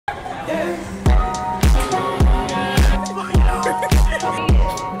Hey,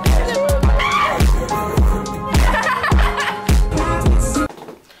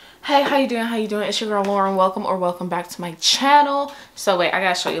 how you doing? How you doing? It's your girl Lauren. Welcome back to my channel. So wait, I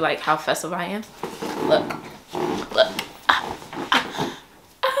gotta show you like how festive I am. Look. I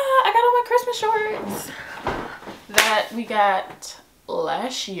got on my Christmas shorts that we got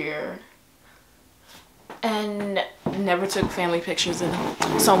last year and never took family pictures in them.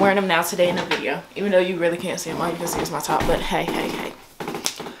 So I'm wearing them now today in a video, even though you really can't see them. All you can see is my top, but hey.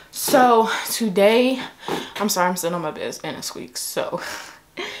 So today, I'm sorry, I'm sitting on my bed and it squeaks. So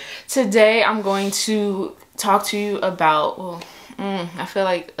today I'm going to talk to you about, well, I feel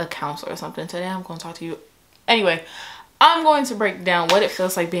like a counselor or something. Today I'm going to talk to you. Anyway, I'm going to break down what it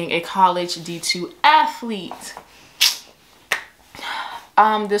feels like being a college D2 athlete.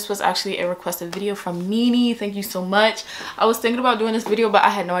 This was actually a requested video from Nene. Thank you so much. I was thinking about doing this video, but I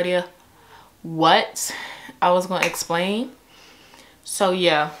had no idea what I was going to explain. So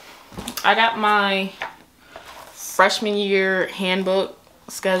yeah, I got my freshman year handbook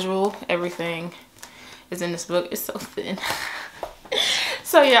schedule. Everything is in this book. It's so thin.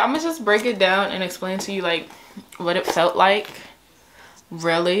 So yeah, I'm gonna just break it down and explain to you like what it felt like,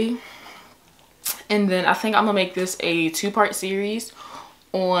 really. And then I think I'm gonna make this a two-part series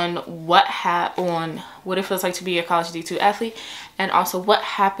on what it feels like to be a college D2 athlete, and also what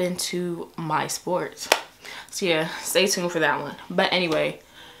happened to my sports. So yeah, stay tuned for that one. But anyway,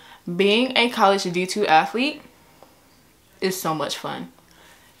 being a college D2 athlete is so much fun.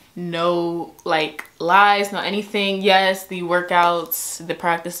 No like lies, no anything. Yes, the workouts, the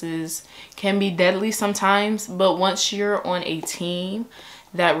practices can be deadly sometimes, but once you're on a team,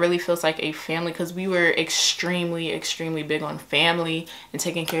 that really feels like a family, because we were extremely big on family and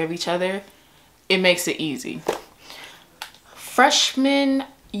taking care of each other. It makes it easy. Freshman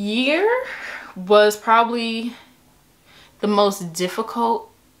year was probably the most difficult.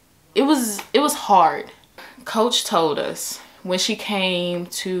 It was hard. Coach told us when she came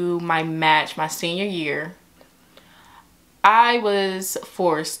to my match my senior year, I was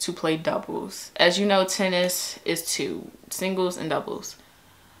forced to play doubles. As you know, tennis is two, singles and doubles.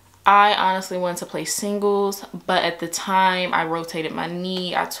 I honestly wanted to play singles, but at the time I rotated my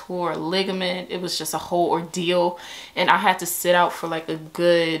knee, I tore a ligament. It was just a whole ordeal, and I had to sit out for like a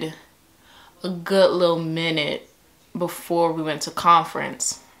good little minute before we went to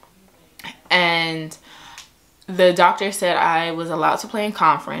conference. And the doctor said I was allowed to play in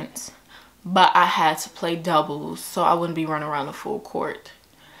conference, but I had to play doubles so I wouldn't be running around the full court.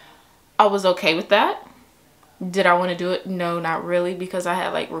 I was okay with that. Did I want to do it? No, not really, because I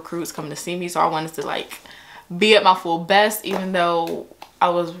had like recruits coming to see me, so I wanted to like be at my full best, even though I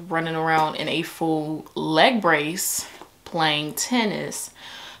was running around in a full leg brace playing tennis.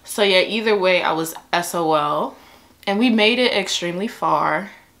 So yeah, either way, I was SOL, and we made it extremely far.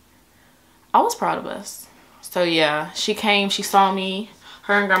 I was proud of us. So yeah, she came, she saw me,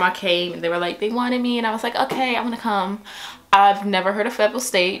 her and grandma came, and they were like, they wanted me, and I was like, okay, I'm gonna come. I've never heard of Fayetteville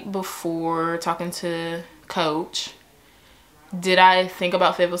State before talking to Coach. Did I think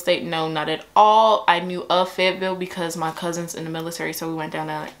about Fayetteville State? No, not at all. I knew of Fayetteville because my cousin's in the military, so we went down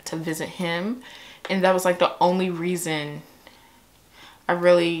there to visit him, and that was like the only reason I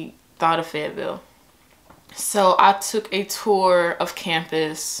really thought of Fayetteville. So I took a tour of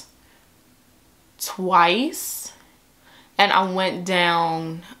campus twice, and I went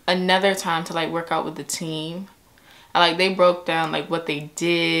down another time to like work out with the team. Like they broke down like what they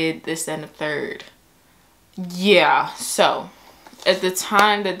did, this and the third. Yeah, so at the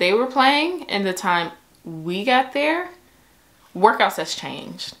time that they were playing and the time we got there, workouts has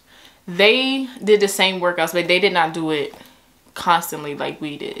changed. They did the same workouts, but they did not do it constantly like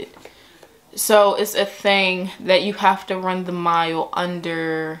we did. So it's a thing that you have to run the mile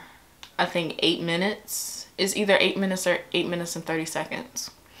under, I think, 8 minutes. It's either 8 minutes or 8 minutes and 30 seconds.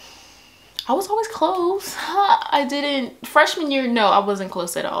 I was always close. I didn't, freshman year, no, I wasn't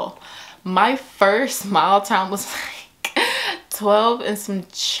close at all. My first mile time was like 12 and some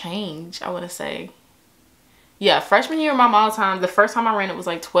change, I want to say. Yeah, freshman year, my mile time, the first time I ran it was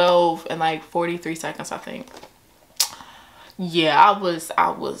like 12 and like 43 seconds, I think. Yeah, I was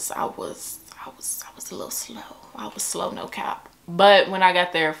a little slow. I was slow, no cap. But when I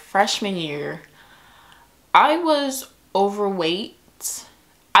got there freshman year, I was overweight.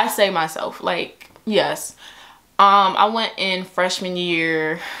 I say myself, like, yes. I went in freshman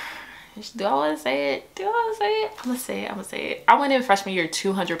year. Do I want to say it? Do I want to say it? I'm gonna say it. I went in freshman year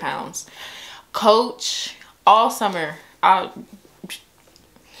 200 pounds. Coach, all summer,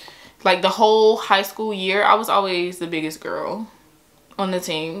 like the whole high school year, I was always the biggest girl on the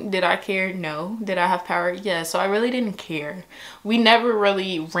team. Did I care? No. Did I have power? Yes. So I really didn't care. We never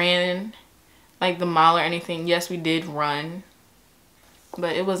really ran like the mile or anything. Yes, we did run,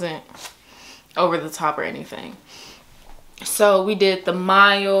 but it wasn't over the top or anything. So we did the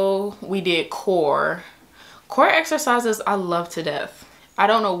mile, we did core. Core exercises I love to death. I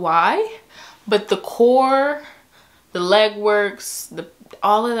don't know why, but the core, the leg works,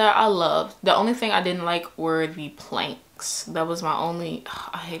 all of that I loved. The only thing I didn't like were the planks. That was my only,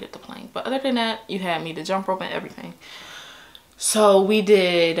 I hated the plank. But other than that, you had me the jump rope and everything. So we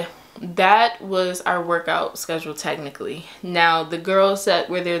did, that was our workout schedule technically. Now the girls that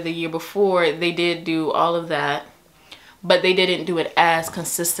were there the year before, they did do all of that, but they didn't do it as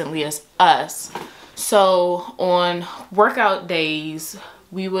consistently as us. So on workout days,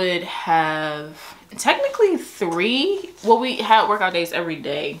 we would have technically 3. Well, we had workout days every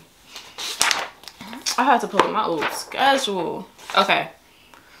day. I had to pull up my old schedule. Okay,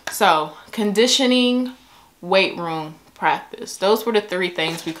 so conditioning, weight room, practice. Those were the 3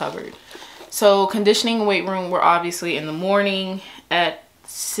 things we covered. So conditioning and weight room were obviously in the morning at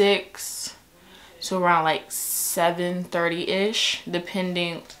 6 to around like 7:30-ish,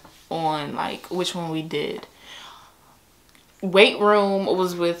 depending on like which one we did. Weight room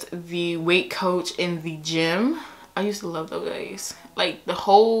was with the weight coach in the gym. I used to love those days. Like the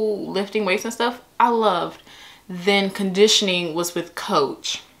whole lifting weights and stuff, I loved. Then conditioning was with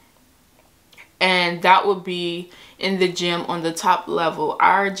coach. And that would be in the gym on the top level.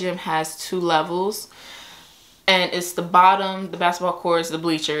 Our gym has 2 levels. And it's the bottom, the basketball courts, the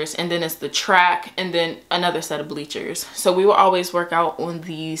bleachers, and then it's the track, and then another set of bleachers. So we will always work out on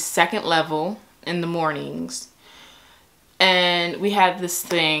the 2nd level in the mornings. And we had this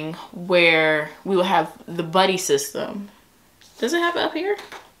thing where we will have the buddy system. Does it have it up here?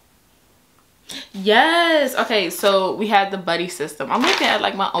 Yes. Okay, so we had the buddy system. I'm looking at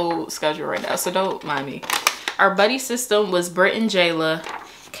like my old schedule right now, so don't mind me. Our buddy system was Britt and Jayla,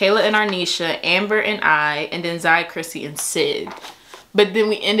 Kayla and Arnisha, Amber and I, and then Zai, Chrissy, and Sid. But then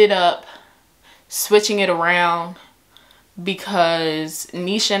we ended up switching it around because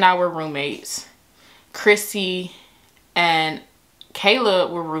Nisha and I were roommates. Chrissy and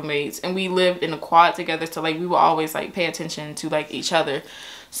Kayla were roommates, and we lived in a quad together, so like we would always like pay attention to like each other.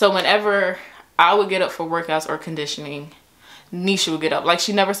 So whenever I would get up for workouts or conditioning, Nisha would get up. Like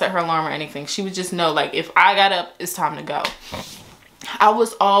she never set her alarm or anything. She would just know like if I got up, it's time to go. I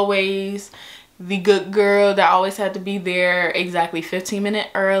was always the good girl that always had to be there exactly 15 minutes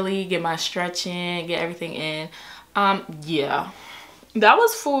early, get my stretch in, get everything in. Yeah, that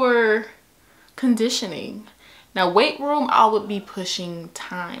was for conditioning. Now weight room, I would be pushing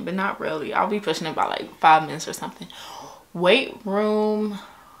time, but not really. I'll be pushing it by like 5 minutes or something. Weight room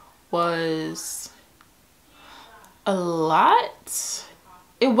was a lot.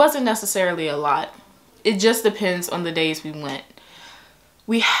 It wasn't necessarily a lot. It just depends on the days we went.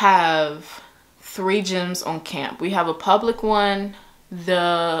 We have 3 gyms on camp. We have a public one,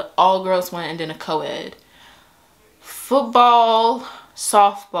 the all-girls one, and then a co-ed. Football,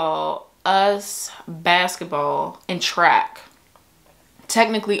 softball, us, basketball, and track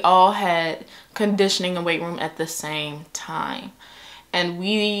technically all had conditioning and weight room at the same time. And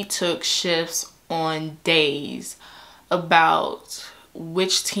we took shifts on days about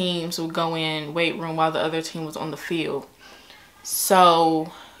which teams would go in weight room while the other team was on the field.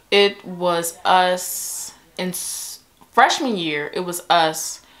 So it was us in freshman year, it was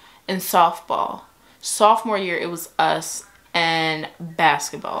us in softball. Sophomore year, it was us and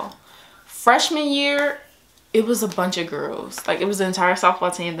basketball. Freshman year, it was a bunch of girls. Like it was the entire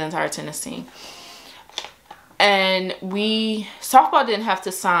softball team, the entire tennis team. And softball didn't have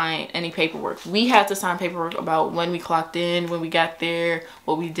to sign any paperwork. We had to sign paperwork about when we clocked in, when we got there,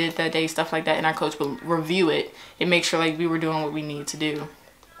 what we did that day, stuff like that. And our coach would review it and make sure like we were doing what we needed to do.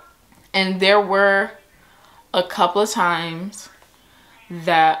 And there were a couple of times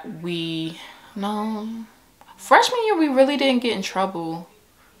that freshman year, we really didn't get in trouble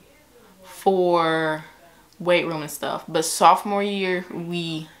for weight room and stuff. But sophomore year,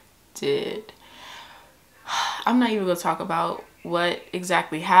 we did. I'm not even gonna talk about what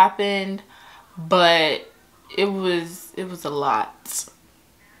exactly happened, but it was a lot.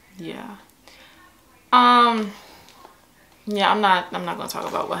 Yeah. Yeah, I'm not gonna talk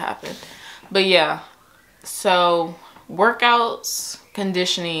about what happened. But yeah. So workouts,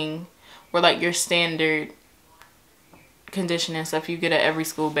 conditioning were like your standard conditioning stuff you get at every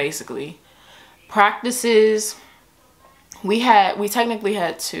school basically. Practices, we technically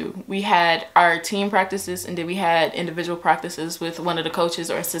had 2. We had our team practices, and then we had individual practices with one of the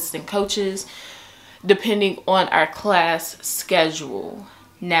coaches or assistant coaches. depending on our class schedule.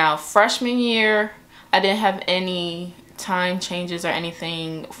 Now, freshman year, I didn't have any time changes or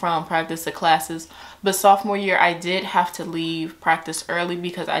anything from practice to classes, but sophomore year I did have to leave practice early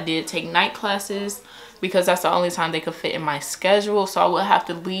because I did take night classes, because that's the only time they could fit in my schedule. So I would have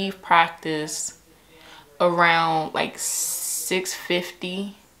to leave practice around like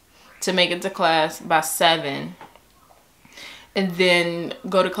 6:50 to make it to class by 7, and then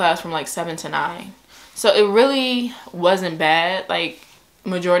go to class from like 7 to 9. So it really wasn't bad. Like,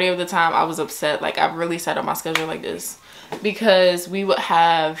 majority of the time I was upset. Like, I really set up my schedule like this because we would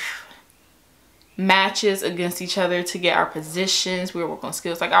have matches against each other to get our positions. We would work on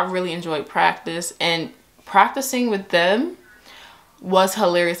skills. Like, I really enjoyed practice, and practicing with them was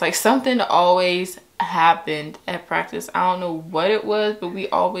hilarious. Like, something always happened at practice. I don't know what it was, but we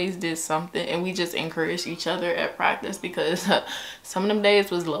always did something, and we just encouraged each other at practice because some of them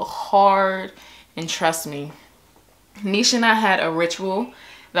days was a little hard. And trust me, Nisha and I had a ritual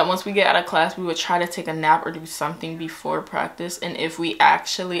that once we get out of class, we would try to take a nap or do something before practice. And if we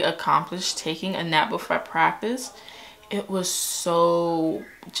actually accomplished taking a nap before practice, it was so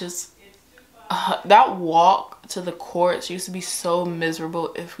just that walk to the courts used to be so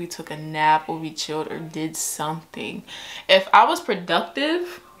miserable if we took a nap or we chilled or did something. If I was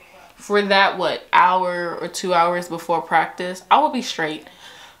productive for that, what, hour or 2 hours before practice, I would be straight.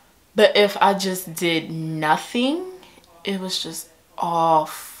 But if I just did nothing, it was just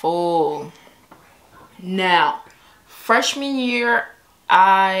awful. Now, freshman year,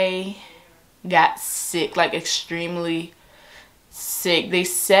 I got sick, like extremely sick. They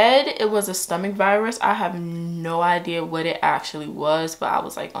said it was a stomach virus. I have no idea what it actually was, but I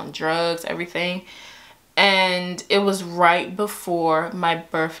was like on drugs, everything. And it was right before my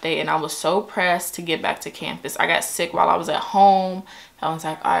birthday, and I was so pressed to get back to campus. I got sick while I was at home. I was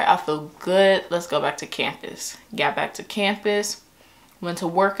like, all right, I feel good. Let's go back to campus. Got back to campus, went to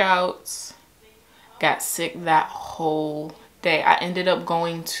workouts, got sick that whole day. I ended up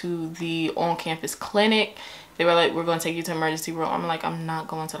going to the on-campus clinic. They were like, we're going to take you to emergency room. I'm like, I'm not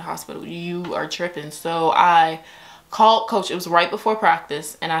going to the hospital. You are tripping. So I called coach. It was right before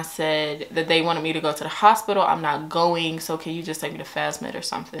practice, and I said that they wanted me to go to the hospital. I'm not going, so can you just take me to FASMED or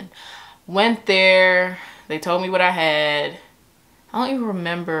something? Went there. They told me what I had. I don't even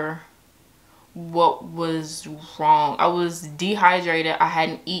remember what was wrong. I was dehydrated. I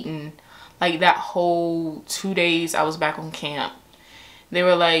hadn't eaten like that whole 2 days I was back on camp. They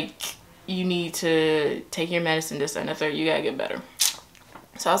were like, you need to take your medicine, this and the third. You gotta get better.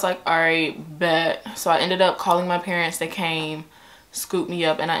 So I was like, all right, bet. So I ended up calling my parents. They came, scooped me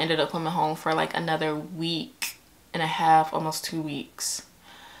up, and I ended up coming home for like another week and a half, almost 2 weeks.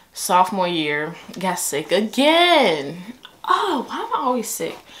 Sophomore year, got sick again. Oh, why am I always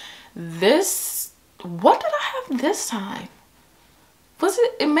sick? What did I have this time? Was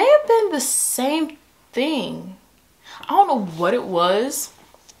it may have been the same thing. I don't know what it was,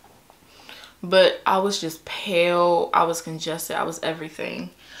 but I was just pale. I was congested. I was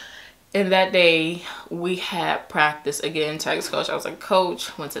everything. And that day we had practice again. Text coach. I was like,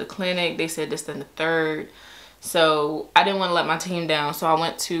 coach, went to the clinic. They said this, then the third. So I didn't want to let my team down. So I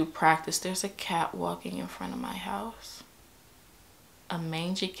went to practice. There's a cat walking in front of my house. A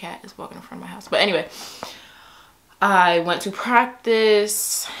mangy cat is walking in front of my house. But anyway, I went to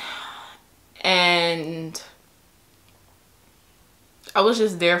practice, and I was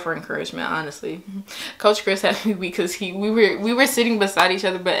just there for encouragement, honestly. Coach Chris had me because we were sitting beside each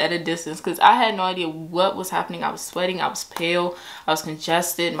other but at a distance, because I had no idea what was happening. I was sweating, I was pale, I was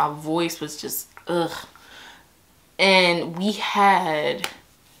congested, my voice was just ugh. And I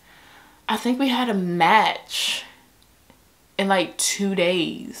think we had a match in like 2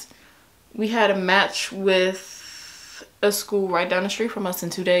 days. We had a match with a school right down the street from us in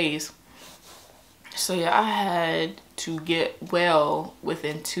 2 days. So yeah, I had to get well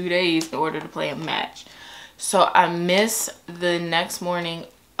within 2 days in order to play a match. So I missed the next morning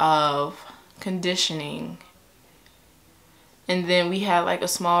of conditioning, and then we had like a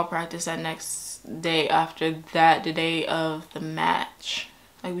small practice that next day after that, the day of the match.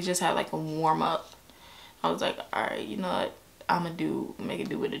 Like, we just had like a warm-up. I was like, all right, you know what, I'm gonna make it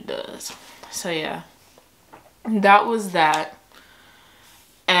do what it does. So yeah, that was that.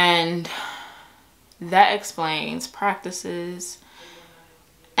 And that explains practices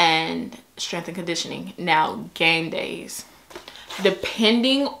and strength and conditioning. Now, game days.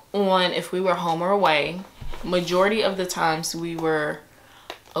 Depending on if we were home or away, majority of the times we were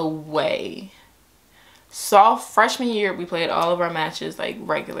away. So freshman year, we played all of our matches like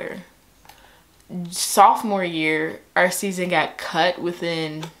regular. Sophomore year, our season got cut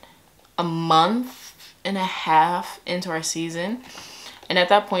within a month and a half into our season. And at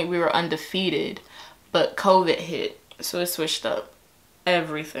that point we were undefeated, but COVID hit, so it switched up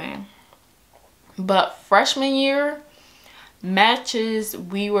everything. But freshman year matches,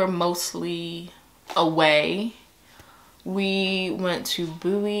 we were mostly away. We went to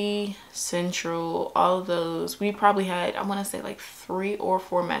Bowie, Central, all of those. We probably had, I want to say like 3 or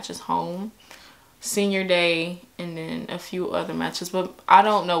 4 matches home. Senior day, and then a few other matches, but I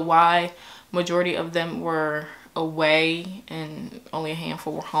don't know why majority of them were away and only a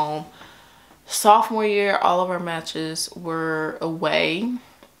handful were home. Sophomore year, all of our matches were away.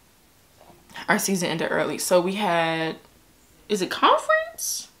 Our season ended early, so we had, is it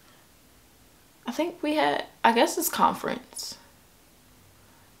conference? I think we had, I guess it's conference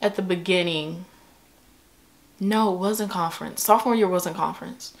at the beginning. No, it wasn't conference. Sophomore year wasn't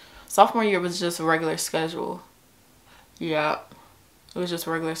conference. Sophomore year was just a regular schedule. Yeah, it was just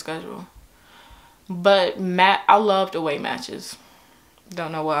a regular schedule. But I loved away matches.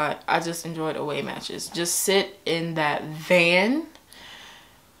 Don't know why. I just enjoyed away matches. Just sit in that van,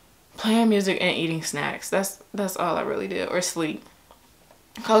 playing music and eating snacks. That's all I really did, or sleep.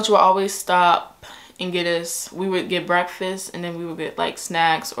 Coach would always stop and get us, we would get breakfast, and then we would get like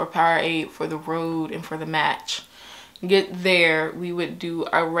snacks or Powerade for the road and for the match. Get there, we would do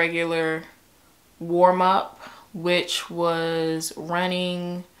our regular warm-up, which was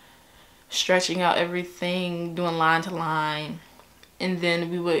running, stretching out everything, doing line to line. And then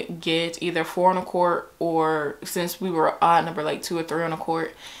we would get either 4 on the court, or since we were odd number, like 2 or 3 on the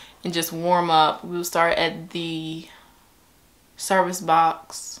court, and just warm up. We would start at the service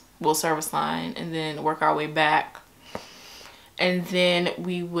box, well, service line, and then work our way back. And then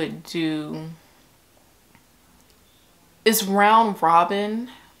we would do, it's round robin,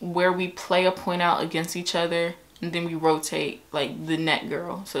 where we play a point out against each other, and then we rotate like the net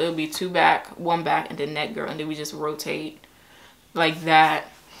girl. So it'll be 2 back, 1 back, and then net girl, and then we just rotate like that.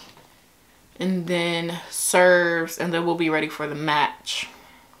 And then serves, and then we'll be ready for the match.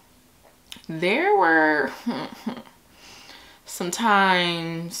 There were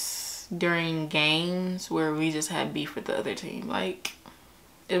sometimes during games where we just had beef with the other team. Like,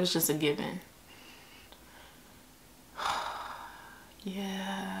 it was just a given.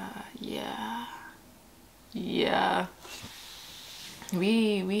 Yeah.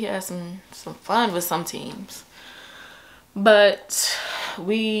 We had some fun with some teams, but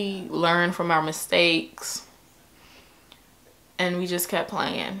we learned from our mistakes and we just kept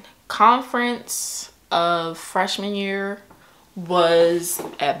playing. Conference of freshman year was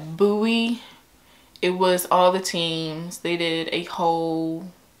at Bowie. It was all the teams. They did a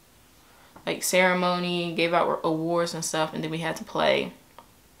whole like ceremony, gave out awards and stuff, and then we had to play.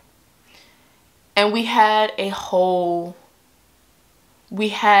 And we had a whole,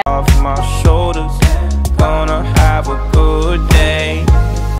 off my shoulders, gonna have a good day.